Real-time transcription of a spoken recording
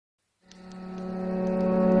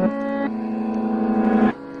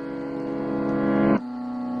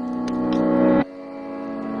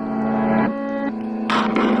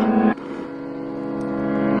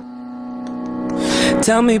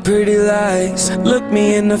Tell me pretty lies, look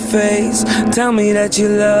me in the face. Tell me that you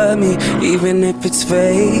love me, even if it's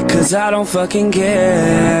fake. Cause I don't fucking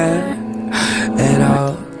care at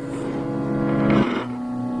all.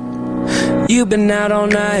 You've been out all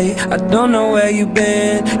night, I don't know where you've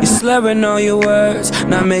been. You're slurring all your words,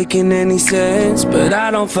 not making any sense. But I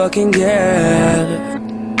don't fucking care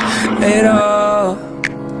at all.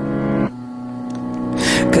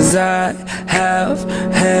 Cause I have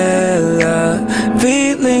hella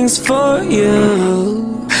feelings for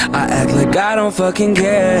you. I act like I don't fucking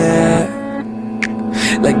care,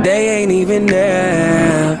 like they ain't even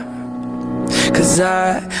there. Cause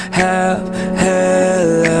I have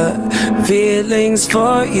hella feelings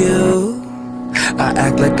for you. I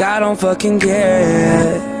act like I don't fucking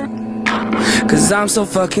care, cause I'm so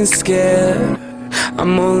fucking scared.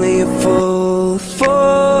 I'm only a fool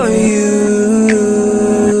for you,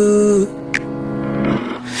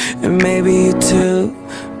 and maybe you're too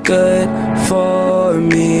good for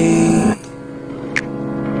me.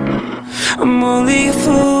 I'm only a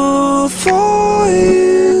fool for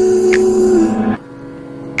you,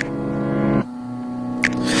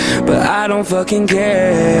 but I don't fucking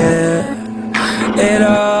care at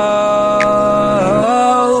all.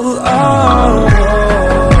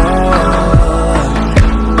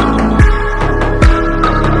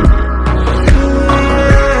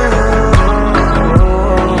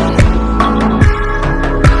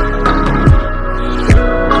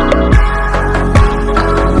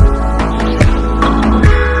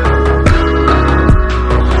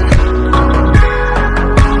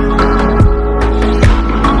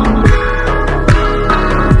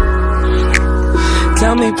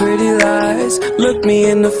 Tell me pretty lies, look me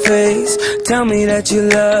in the face. Tell me that you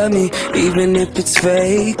love me, even if it's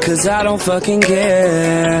fake. Cause I don't fucking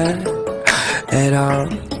care at all.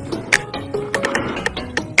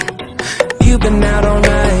 You've been out all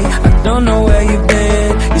night, I don't know where you've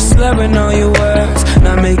been. You're slurring all your words,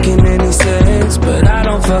 not making any sense. But I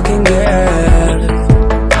don't fucking care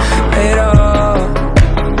at all.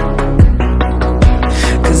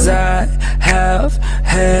 Cause I have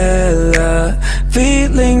hella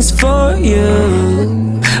feelings for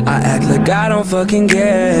you. I act like I don't fucking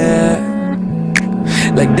care,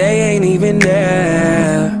 like they ain't even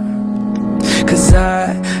there. Cause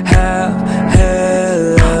I have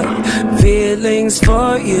hella feelings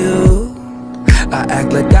for you. I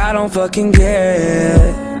act like I don't fucking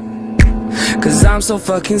care, cause I'm so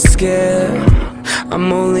fucking scared.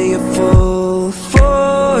 I'm only a fool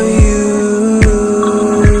for you.